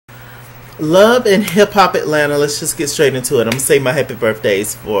Love and Hip Hop Atlanta. Let's just get straight into it. I'm gonna say my happy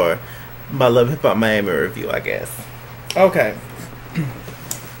birthdays for my Love Hip Hop Miami review, I guess. Okay.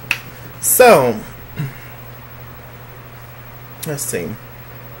 So, let's see.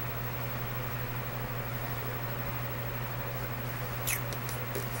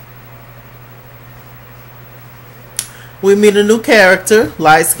 We meet a new character,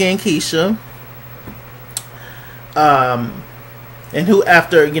 light skinned Keisha. And who,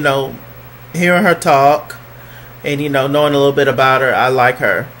 after, hearing her talk and, knowing a little bit about her, I like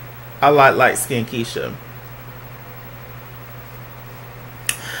her. I like light skinned Keisha.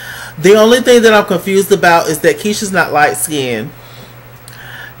 The only thing that I'm confused about is that Keisha's not light skinned.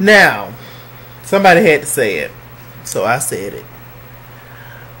 Now, somebody had to say it, so I said it.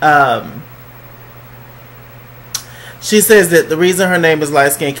 She says that the reason her name is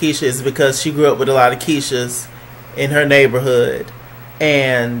light skinned Keisha is because she grew up with a lot of Keishas in her neighborhood,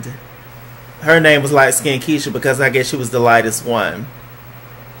 and her name was light skinned Keisha because I guess she was the lightest one.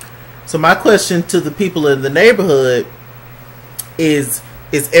 So my question to the people in the neighborhood is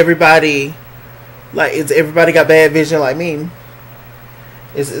everybody got bad vision like me?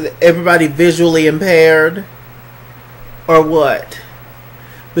 Is everybody visually impaired or what?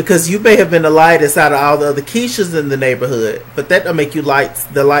 Because you may have been the lightest out of all the other Keishas in the neighborhood, but that don't make you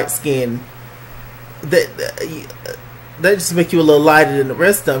the light skin. That just make you a little lighter than the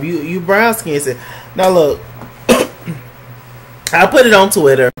rest of them. You brown skin. Now look, I put it on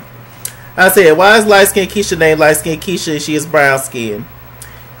Twitter. I said, why is light skin Keisha named light skin Keisha and she is brown skin?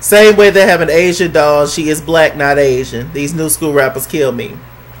 Same way they have an Asian doll, she is black, not Asian. These new school rappers kill me.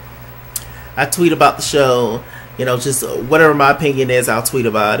 I tweet about the show, just whatever my opinion is, I'll tweet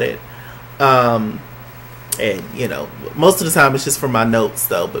about it. And, most of the time it's just for my notes,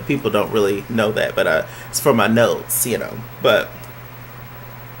 though. But people don't really know that. But it's for my notes, But,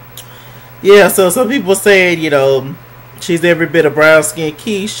 yeah, so some people saying, she's every bit of brown-skinned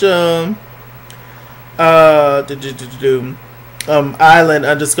Keisha.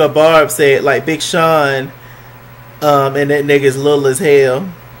 Island_Barb said, like Big Sean. And that nigga's little as hell.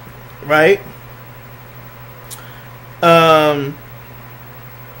 Right?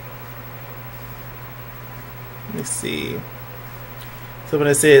 Let's see.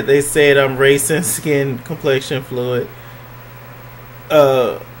 Somebody said they said I'm racing skin complexion fluid.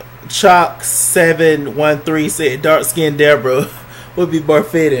 Chalk713 said dark skinned Deborah would be more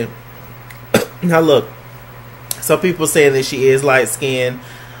fitting. Now look, some people saying that she is light skinned.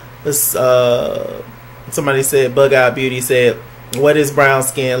 Somebody said Bug Eye Beauty said, what is brown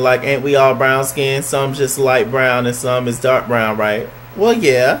skin? Like, ain't we all brown skin? Some just light brown and some is dark brown, right? Well,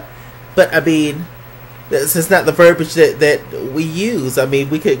 yeah, but I mean, this is not the verbiage that we use. I mean,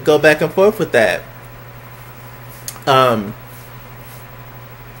 we could go back and forth with that.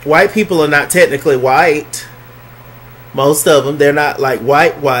 White people are not technically white. Most of them, they're not like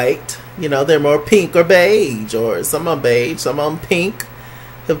white. They're more pink or beige, or some of them beige, some of them pink,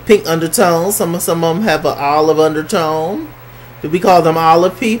 have pink undertones. Some of them have an olive undertone. Do we call them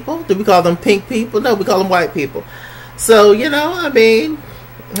olive people? Do we call them pink people? No, we call them white people. So, I mean,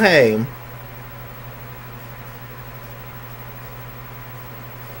 hey.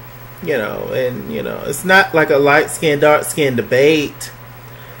 It's not like a light skin, dark skin debate.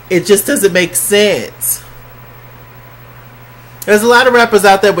 It just doesn't make sense. There's a lot of rappers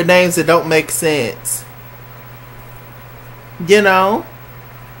out there with names that don't make sense.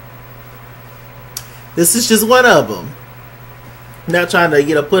 This is just one of them. Not trying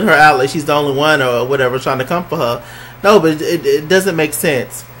to, put her out like she's the only one or whatever, trying to come for her. No, but it doesn't make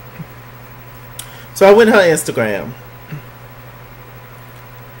sense. So I went to her Instagram.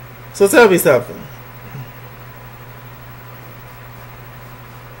 So tell me something.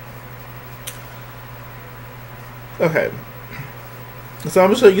 Okay. So I'm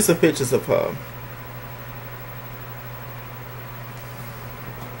going to show you some pictures of her.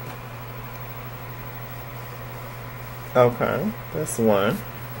 Okay. That's one.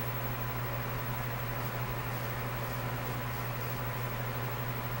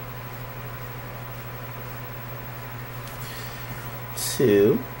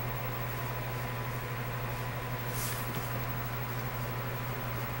 Two.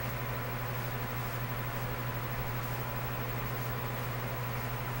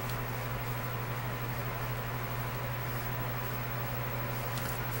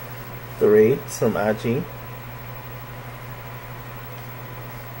 3. It's from IG.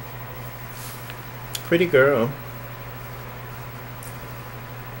 Pretty girl.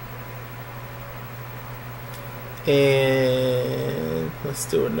 And let's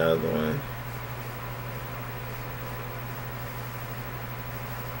do another one.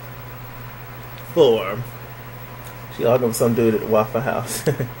 4. She arguing with some dude at the Waffle House.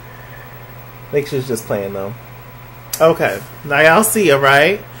 I think she was just playing though. Okay, now y'all see her,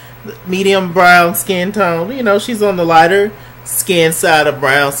 right? Medium brown skin tone. You know, she's on the lighter skin side of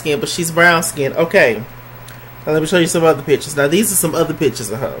brown skin, but she's brown skin. Okay, now let me show you some other pictures. Now these are some other pictures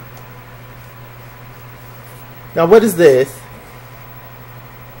of her. Now what is this?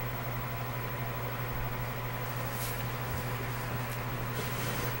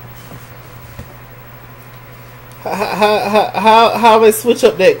 How I switch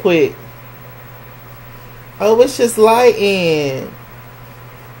up that quick? Oh, it's just lighting.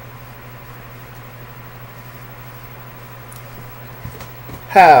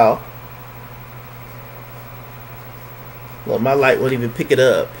 How? Well, my light won't even pick it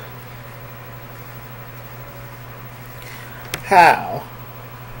up. How?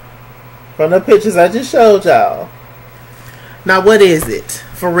 From the pictures I just showed y'all. Now, what is it?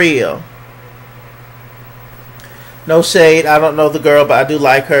 For real? No shade. I don't know the girl, but I do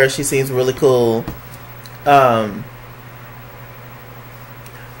like her. She seems really cool. But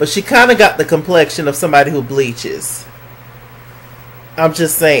she kind of got the complexion of somebody who bleaches. I'm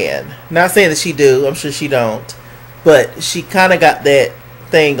just saying. Not saying that she do. I'm sure she don't. But she kind of got that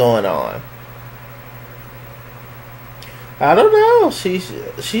thing going on. I don't know. She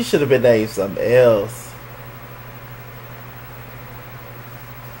should have been named something else.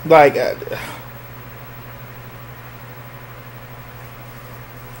 Like,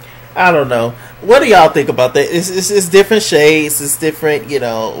 I don't know. What do y'all think about that? It's different shades. It's different, you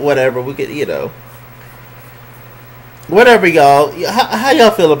know, whatever. We could, you know. Whatever, y'all. How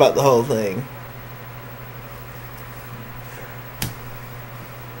y'all feel about the whole thing?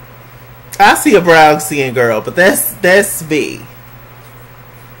 I see a brown skin girl, but that's me.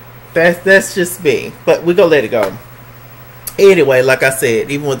 That's just me. But we gonna let it go. Anyway, like I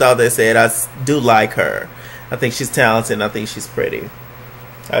said, even with all that said, I do like her. I think she's talented and I think she's pretty.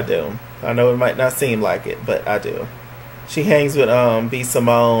 I do. I know it might not seem like it, but I do. She hangs with B.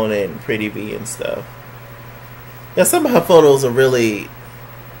 Simone and Pretty V and stuff. Yeah, some of her photos are really...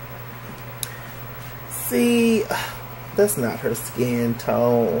 See, that's not her skin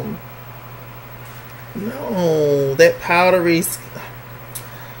tone. No, that powdery...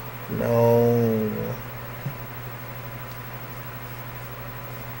 No.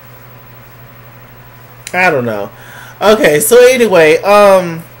 I don't know. Okay, so anyway,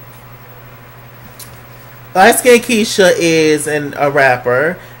 Light Skin Keisha is a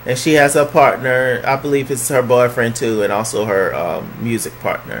rapper, and she has a partner. I believe it's her boyfriend too, and also her music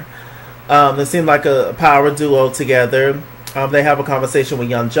partner. They seem like a power duo together. They have a conversation with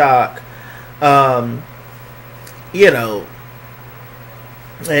Young Jock, you know,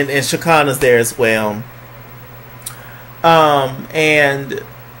 and Shakana's there as well. And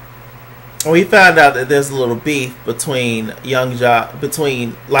we found out that there's a little beef between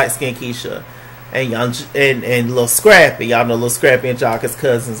between Light Skin Keisha and Lil Scrappy. Y'all know Lil Scrappy and Jock is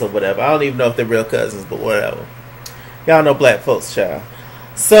cousins or whatever. I don't even know if they're real cousins, but whatever. Y'all know black folks, child.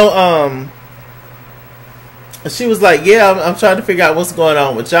 So she was like, yeah, I'm trying to figure out what's going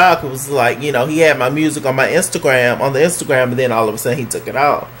on with Jock. It was like, you know, he had my music on the Instagram, and then all of a sudden he took it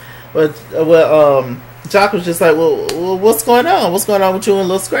off. But Jock was just like, well, what's going on? What's going on with you and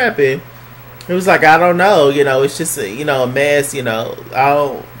Lil Scrappy? It was like, I don't know, you know, it's just, you know, a mess, you know, I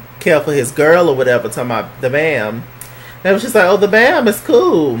don't care for his girl or whatever, talking about the Bam. And it was just like, oh, the Bam is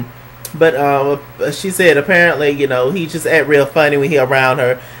cool. But she said apparently, you know, he just act real funny when he around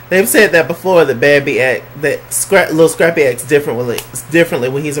her. They've said that before, that Lil Scrappy acts differently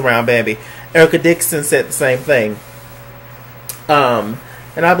when he's around Bambi. Erica Dixon said the same thing. And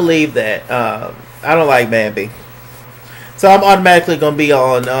I believe that. I don't like Bambi. So I'm automatically going to be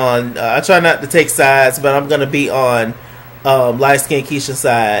on I try not to take sides, but I'm going to be on Light Skin Keisha's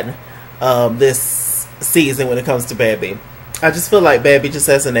side this season when it comes to Bambi. I just feel like Bambi just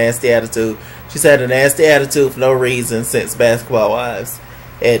has a nasty attitude. She's had a nasty attitude for no reason since Basketball Wives.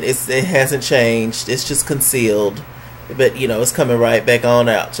 And it hasn't changed. It's just concealed. But, you know, it's coming right back on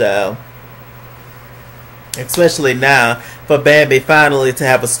out, child. Especially now for Bambi finally to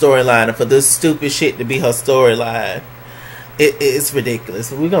have a storyline and for this stupid shit to be her storyline. It's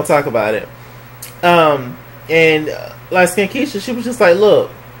ridiculous. We're going to talk about it. And Light Skin Keisha, she was just like, look,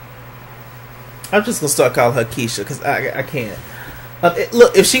 I'm just going to start calling her Keisha because I can't.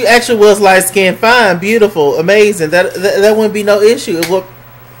 Look, if she actually was light skinned, fine, beautiful, amazing, that wouldn't be no issue.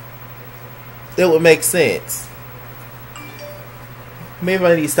 It would make sense. Maybe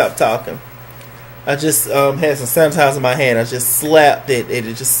I need to stop talking. I just had some sanitizer in my hand. I just slapped it and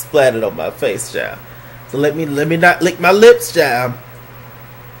it just splattered on my face, child. So let me not lick my lips, child.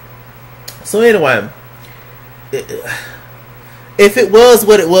 So anyway, if it was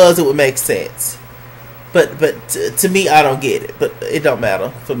what it was, it would make sense. But to me, I don't get it. But it don't matter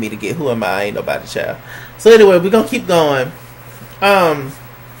for me to get. Who am I? I ain't nobody, child. So anyway, we're gonna keep going.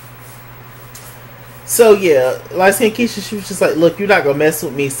 So yeah, light skin Keisha, she was just like, look, you're not gonna mess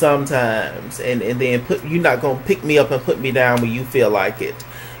with me sometimes, and then you're not gonna pick me up and put me down when you feel like it.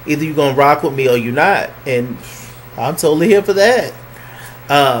 Either you're gonna rock with me or you're not, and I'm totally here for that.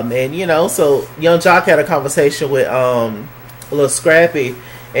 And you know, so Young Jock had a conversation with Lil Scrappy,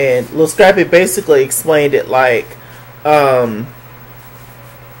 and Lil Scrappy basically explained it like,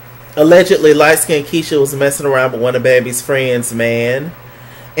 allegedly light skinned Keisha was messing around with one of Bambi's friends, man.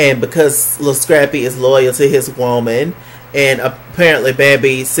 And because Lil Scrappy is loyal to his woman, and apparently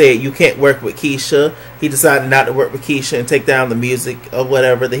Bambi said you can't work with Keisha, he decided not to work with Keisha and take down the music or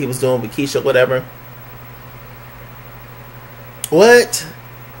whatever that he was doing with Keisha, whatever. What?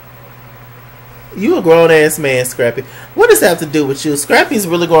 You a grown ass man, Scrappy. What does that have to do with you? Scrappy's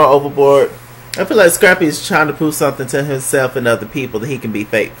really going overboard. I feel like Scrappy is trying to prove something to himself and other people that he can be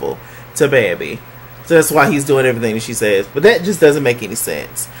faithful to Bambi. So that's why he's doing everything that she says. But that just doesn't make any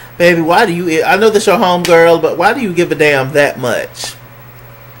sense. Baby, why do you... I know that's your home girl, but why do you give a damn that much?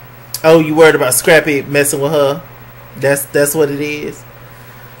 Oh, you worried about Scrappy messing with her? That's what it is?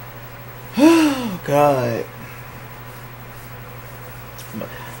 Oh, God.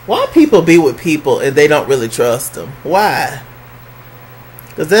 Why people be with people and they don't really trust them? Why?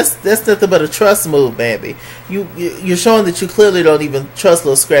 Because that's nothing but a trust move, baby. You're showing that you clearly don't even trust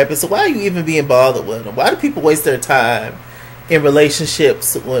Lil Scrappy. So why are you even being bothered with them? Why do people waste their time in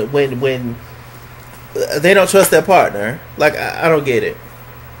relationships when they don't trust their partner? Like, I don't get it.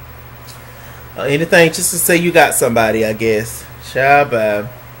 Anything just to say you got somebody, I guess. Shabba.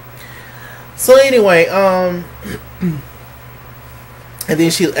 So anyway, and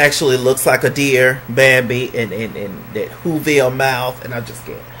then she actually looks like a deer, Bambi, and that Whoville mouth, and I just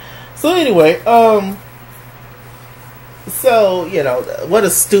can't. So anyway, so, you know, what a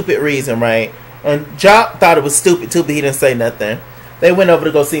stupid reason, right? And Jock thought it was stupid too, but he didn't say nothing. They went over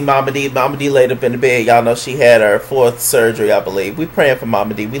to go see Mama D. Mama D laid up in the bed. Y'all know she had her 4th surgery, I believe. We praying for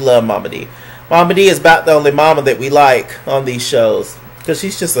Mama D. We love Mama D. Mama D is about the only mama that we like on these shows, because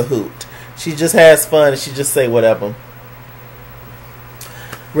she's just a hoot. She just has fun, and she just say whatever.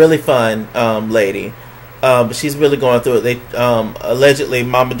 Really fun lady, but she's really going through it. They allegedly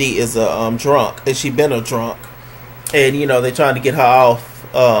Mama D is a drunk, and she been a drunk, and you know they trying to get her off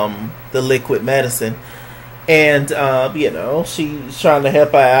the liquid medicine, and you know she's trying to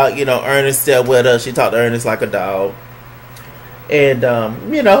help her out. You know, Ernest there with her. She talked to Ernest like a dog, and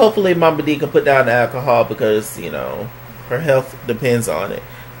you know hopefully Mama D can put down the alcohol, because you know her health depends on it.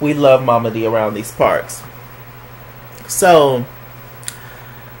 We love Mama D around these parts, so.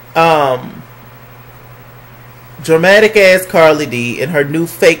 Dramatic ass Karlie D and her new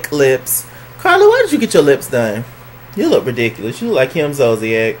fake lips. Karlie, why did you get your lips done? You look ridiculous. You look like him,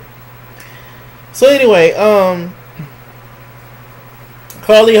 Zodiac. So anyway,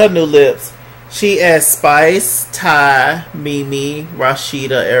 Karlie, her new lips. She asked Spice, Ty, Mimi,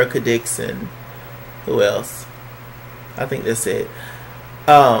 Rashida, Erica Dixon. Who else? I think that's it.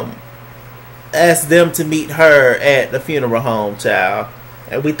 Asked them to meet her at the funeral home, child.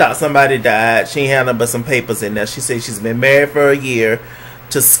 And we thought somebody died. She ain't had nothing but some papers in there. She said she's been married for a year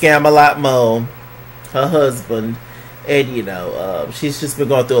to Scam-A-Lot Mo, her husband. And, you know, she's just been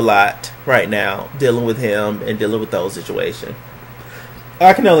going through a lot right now, dealing with him and dealing with those situations.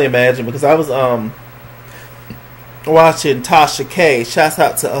 I can only imagine, because I was watching Tasha K. Shouts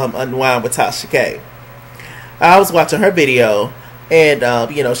out to Unwind with Tasha K. I was watching her video, and,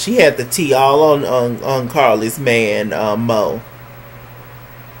 you know, she had the tea all on Karlie's man, Mo.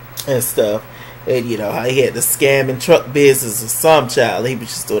 And stuff, and you know how he had the scamming truck business or some child. He was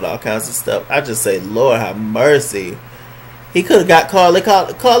just doing all kinds of stuff. I just say, Lord have mercy. He could have got Karlie.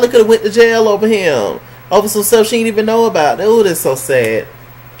 Karlie could have went to jail over him, over some stuff she didn't even know about. Oh, that's so sad.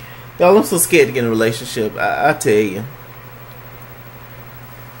 Y'all, I'm so scared to get in a relationship. I tell you,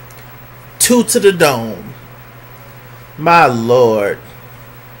 2 to the dome. My Lord.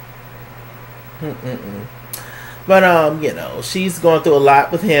 But, you know, she's going through a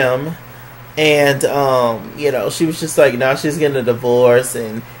lot with him. And, you know, she was just like, now she's getting a divorce.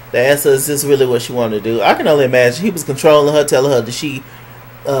 And the answer is this really what she wanted to do. I can only imagine he was controlling her, telling her that she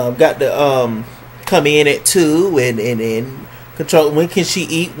got to come in at 2 and control when can she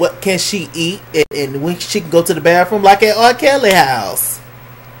eat, what can she eat, and when she can go to the bathroom, like at R. Kelly house.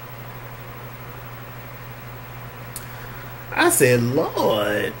 I said,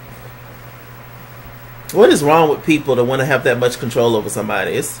 Lord. What is wrong with people that want to have that much control over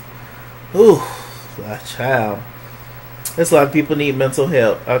somebody? Ooh, child. There's a lot of people need mental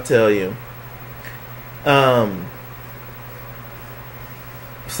help, I'll tell you.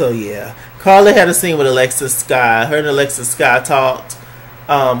 So yeah. Karlie had a scene with Alexis Skyy. Her and Alexis Skyy talked.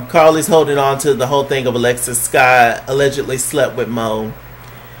 Karlie's holding on to the whole thing of Alexis Skyy allegedly slept with Mo.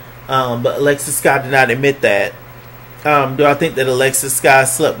 But Alexis Skyy did not admit that. Do I think that Alexis Skyy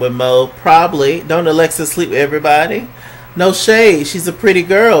slept with Mo? Probably. Don't Alexis sleep with everybody? No shade. She's a pretty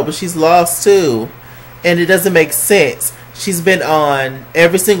girl, but she's lost too. And it doesn't make sense. She's been on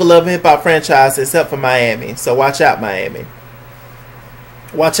every single Love and Hip Hop franchise except for Miami. So watch out, Miami.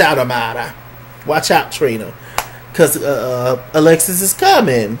 Watch out, Amada. Watch out, Trina. Because Alexis is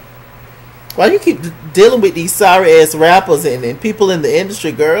coming. Why you keep dealing with these sorry-ass rappers and people in the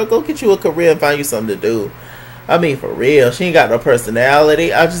industry, girl? Go get you a career and find you something to do. I mean, for real. She ain't got no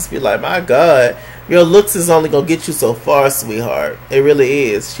personality. I just be like, my God. Your looks is only going to get you so far, sweetheart. It really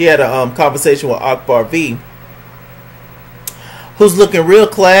is. She had a conversation with Akbar V, who's looking real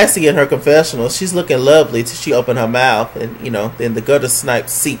classy in her confessional. She's looking lovely till she opened her mouth. And, you know, then the gutter snipe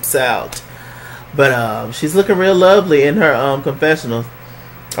seeps out. But she's looking real lovely in her confessional,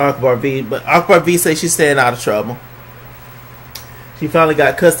 Akbar V. But Akbar V says she's staying out of trouble. She finally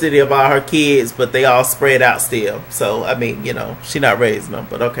got custody of all her kids, but they all spread out still. So, I mean, you know, she not raising them,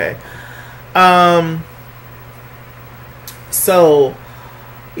 but okay. So,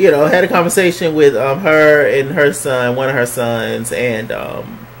 you know, had a conversation with her and her son, one of her sons, and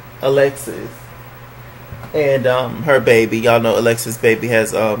Alexis. And her baby. Y'all know Alexis' baby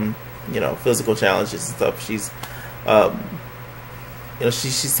has, you know, physical challenges and stuff. She's, you know,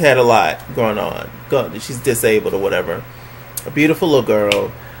 she's had a lot going on. She's disabled or whatever. A beautiful little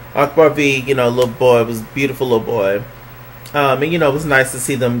girl. Akbar V, you know, little boy, was a beautiful little boy. And, you know, it was nice to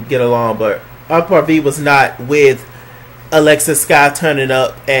see them get along. But Akbar V was not with Alexis Skyy turning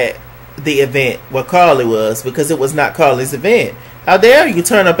up at the event where Karlie was, because it was not Karlie's event. How dare you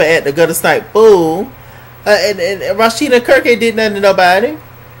turn up at the gutter snipe boo? And Rashida Kirk ain't did nothing to nobody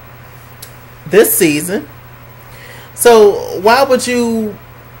this season. So why would you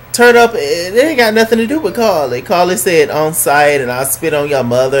turn up? It ain't got nothing to do with Karlie. Karlie said on site, and I spit on your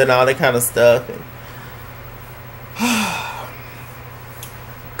mother and all that kind of stuff. And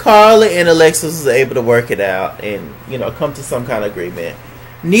Karlie and Alexis was able to work it out and, you know, come to some kind of agreement.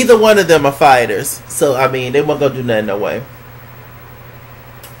 Neither one of them are fighters, so I mean, they weren't gonna do nothing no way.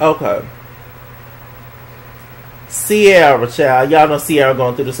 Okay. Sierra, child. Y'all know Sierra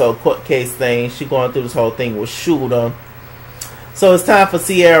going through this whole court case thing. She going through this whole thing with Shooter. So it's time for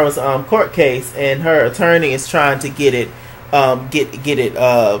Sierra's court case, and her attorney is trying to get it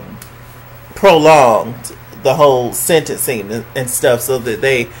prolonged, the whole sentencing and stuff, so that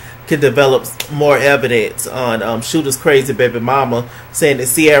they can develop more evidence on Shooter's crazy baby mama, saying that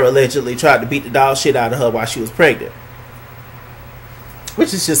Sierra allegedly tried to beat the dog shit out of her while she was pregnant.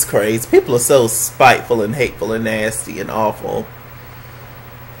 Which is just crazy. People are so spiteful and hateful and nasty and awful.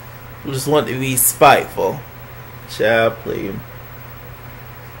 We just want to be spiteful. Child, please.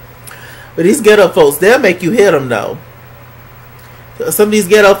 But these ghetto folks, they'll make you hit them though. Some of these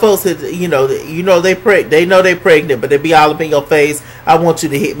ghetto folks, you know they know they pregnant, but they be all up in your face. I want you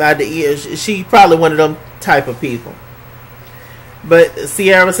to hit my ears. She probably one of them type of people. But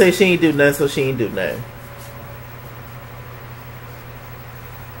Sierra says she ain't do nothing, so she ain't do nothing.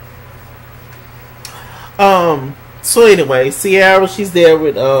 So anyway, Sierra, she's there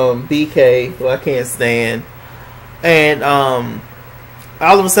with BK, who I can't stand, and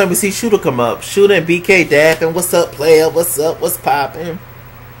all of a sudden we see Shooter come up. Shooter and BK dapping. What's up, player? What's up? What's popping?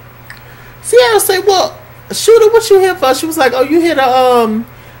 Sierra say, well, Shooter, what you here for? She was like, oh, you here to,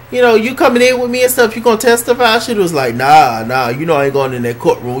 you know, you coming in with me and stuff, you gonna testify? Shooter was like, nah, you know I ain't going in that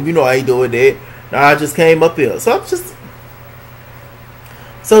courtroom. You know I ain't doing that. Nah, I just came up here. So I'm just...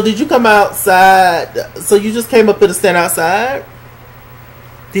 So did you come outside? So you just came up here to stand outside?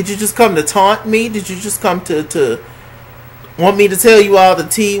 Did you just come to taunt me? Did you just come to want me to tell you all the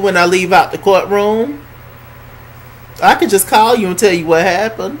tea when I leave out the courtroom? I could just call you and tell you what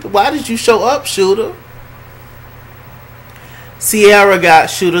happened. Why did you show up, Shooter? Sierra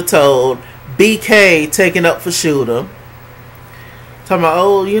got Shooter told. BK taking up for Shooter. Talking about,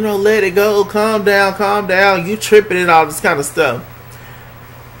 oh, you know, let it go. Calm down. You tripping and all this kind of stuff.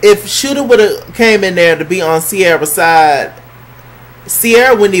 If Shooter would have came in there to be on Sierra's side,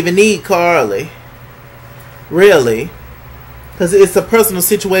 Sierra wouldn't even need Karlie. Really. Because it's a personal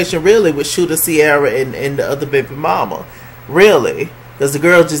situation, really, with Shooter, Sierra, and the other baby mama. Really. Because the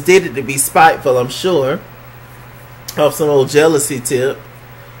girl just did it to be spiteful, I'm sure. Off some old jealousy tip.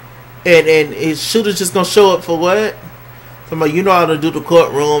 And is Shooter just going to show up for what? Somebody, you know how to do the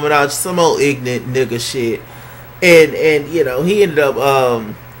courtroom and all, just some old ignorant nigga shit. And you know, he ended up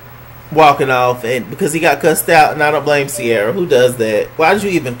walking off, and because he got cussed out, and I don't blame Sierra. Who does that? Why did you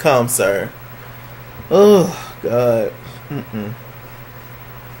even come, sir? Oh God.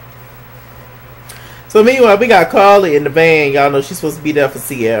 So meanwhile, we got Karlie in the van. Y'all know she's supposed to be there for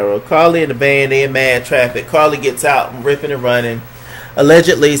Sierra. Karlie in the van, they in mad traffic. Karlie gets out and ripping and running.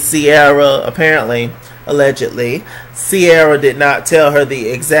 Allegedly, Sierra did not tell her the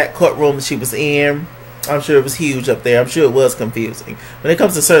exact courtroom that she was in. I'm sure it was huge up there. I'm sure it was confusing. When it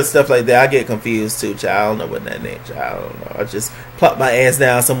comes to certain stuff like that, I get confused too, child. I don't know what that meant, child. I don't know. I just plop my ass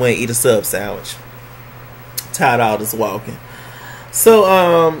down somewhere and eat a sub sandwich. Tired of all this walking.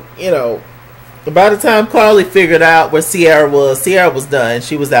 So, you know, by the time Karlie figured out where Sierra was done.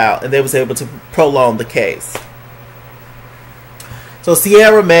 She was out, and they was able to prolong the case. So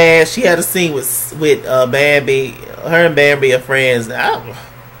Sierra mad. She had a scene with Bambi. Her and Bambi are friends. I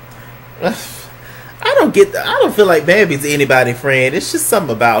don't feel like Bambi's anybody's friend. It's just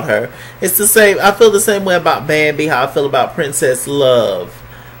something about her. It's the same. I feel the same way about Bambi. How I feel about Princess Love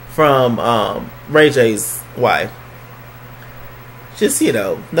from Ray J's wife. Just, you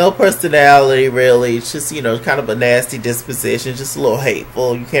know, no personality really. It's just, you know, kind of a nasty disposition. Just a little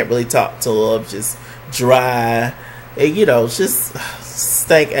hateful. You can't really talk to her. Just dry. And, you know, just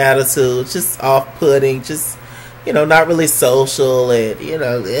stank attitude. Just off-putting. Just, you know, not really social. And, you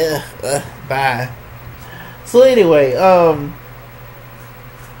know, bye. So anyway,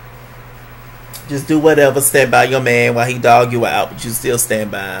 just do whatever. Stand by your man while he dog you out, but you still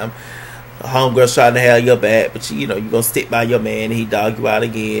stand by him. A homegirl's trying to have your back, but you know you're gonna stick by your man, and he dog you out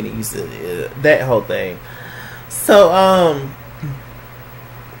again. And you said that whole thing. So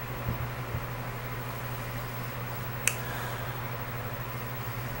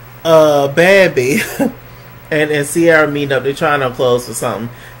Bambi and Sierra meet up. They're trying on clothes or something,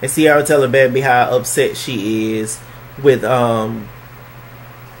 and Sierra telling Bambi how upset she is with Karlie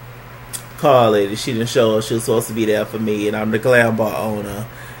that she didn't show her she was supposed to be there for me, and I'm the glam bar owner.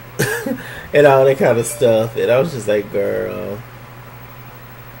 And all that kind of stuff. And I was just like, girl.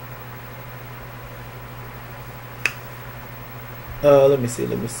 Let me see.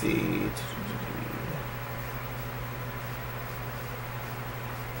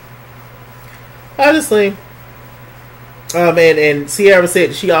 Honestly, and Sierra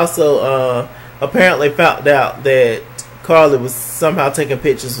said she also apparently found out that Karlie was somehow taking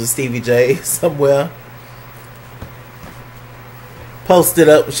pictures with Stevie J somewhere. Posted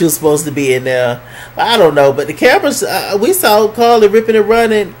up, she was supposed to be in there. I don't know, but the cameras, we saw Karlie ripping and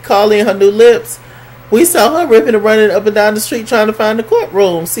running, Karlie and her new lips. We saw her ripping and running up and down the street trying to find the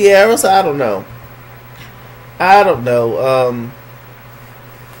courtroom, Sierra. So I don't know.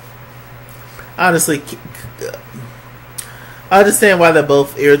 Honestly, I understand why they're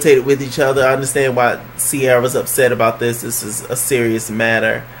both irritated with each other. I understand why Sierra's upset about this. This is a serious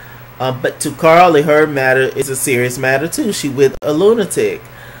matter. But to Karlie, her matter is a serious matter too. She with a lunatic.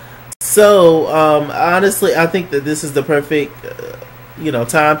 So honestly, I think that this is the perfect,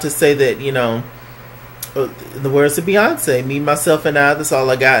 time to say that, in the words of Beyonce, me, myself, and I, that's all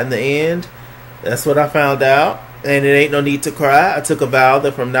I got in the end. That's what I found out. And it ain't no need to cry. I took a vow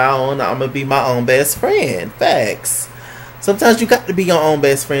that from now on, I'm going to be my own best friend. Facts. Sometimes you got to be your own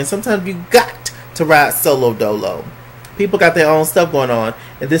best friend. Sometimes you got to ride solo dolo. People got their own stuff going on.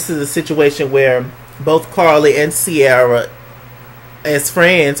 And this is a situation where both Karlie and Sierra, as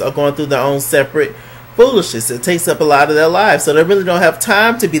friends, are going through their own separate foolishness. It takes up a lot of their lives. So they really don't have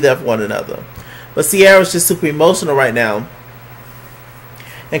time to be there for one another. But Sierra's just super emotional right now.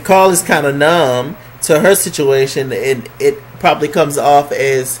 And Karlie's kind of numb to her situation. And it probably comes off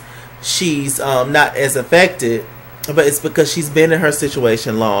as she's not as affected. But it's because she's been in her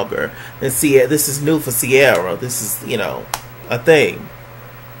situation longer. And Sierra, this is new for Sierra. This is, a thing.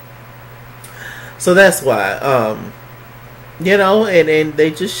 So that's why, and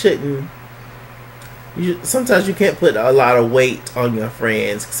they just shouldn't. Sometimes you can't put a lot of weight on your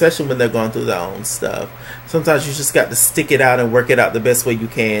friends, especially when they're going through their own stuff. Sometimes you just got to stick it out and work it out the best way you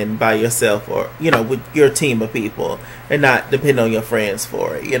can by yourself, or, with your team of people, and not depend on your friends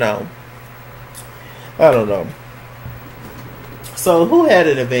for it, I don't know. So, who had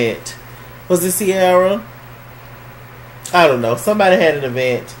an event? Was it Sierra? I don't know. Somebody had an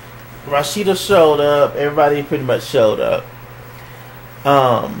event. Rashida showed up. Everybody pretty much showed up.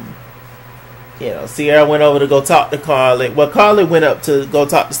 Sierra went over to go talk to Karlie. Well, Karlie went up to go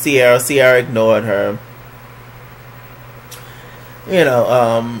talk to Sierra. Sierra ignored her.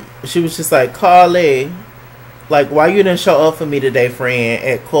 She was just like, Karlie, like, why you didn't show up for me today, friend,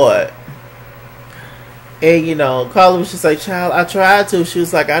 at court? And, you know, Karlie was just like, child, I tried to. She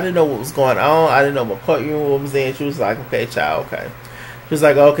was like, I didn't know what was going on. I didn't know what courtroom was in. She was like, okay, child, okay. She was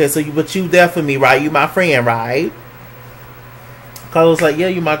like, okay, so but you there for me, right? You my friend, right? Karlie was like, yeah,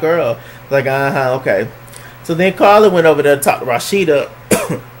 you my girl. Like, okay. So then Karlie went over there to talk to Rashida.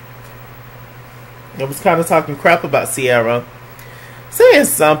 And was kind of talking crap about Sierra. Saying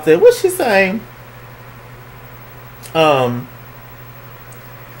something. What's she saying?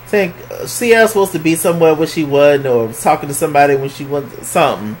 Saying Sierra's supposed to be somewhere where she wasn't, or was talking to somebody when she wasn't,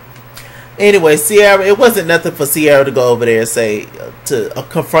 something. Anyway, Sierra, it wasn't nothing for Sierra to go over there and say, to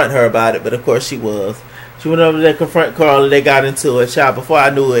confront her about it, but of course she was. She went over there to confront Karlie. They got into it. Child, before I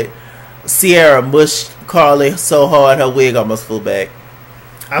knew it, Sierra mushed Karlie so hard her wig almost flew back.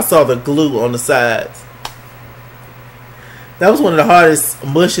 I saw the glue on the sides. That was one of the hardest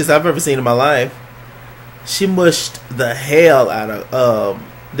mushes I've ever seen in my life. She mushed the hell out of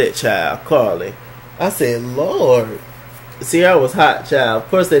that child, Karlie. I said, Lord. Sierra was hot, child. Of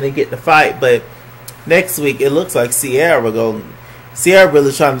course, they didn't get to fight, but next week it looks like Sierra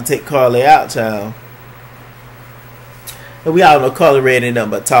really trying to take Karlie out, child. And we all know Karlie ready ain't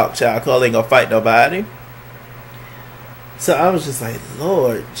nothing but talk, child. Karlie ain't gonna fight nobody. So I was just like,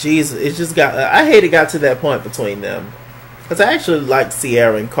 Lord Jesus. It just I hate it got to that point between them. Because I actually like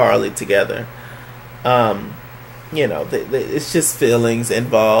Sierra and Karlie together. You know, it's just feelings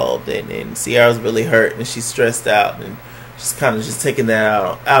involved, and Sierra's really hurt, and she's stressed out, and she's kind of just taking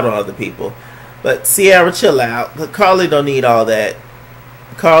that out on other people. But Sierra, chill out. Karlie don't need all that.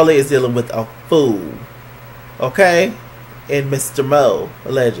 Karlie is dealing with a fool, okay? And Mr. Mo,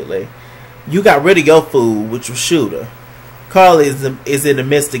 allegedly. You got rid of your fool, which was Shooter. Karlie is in the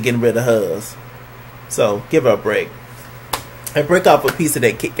midst of getting rid of hers. So, give her a break. And break off a piece of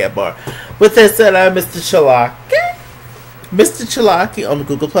that Kit Kat bar. With that said, I'm Mr. Chalaki. Mr. Chalaki on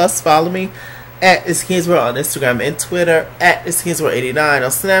Google+. Follow me at IsKingsWorld on Instagram and Twitter. At IsKingsWorld89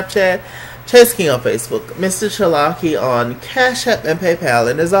 on Snapchat. Chase King on Facebook. Mr. Chalaki on Cash App and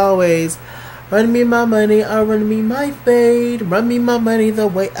PayPal. And as always, run me my money or run me my fade. Run me my money the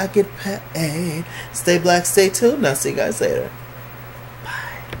way I get paid. Stay black, stay tuned. I'll see you guys later.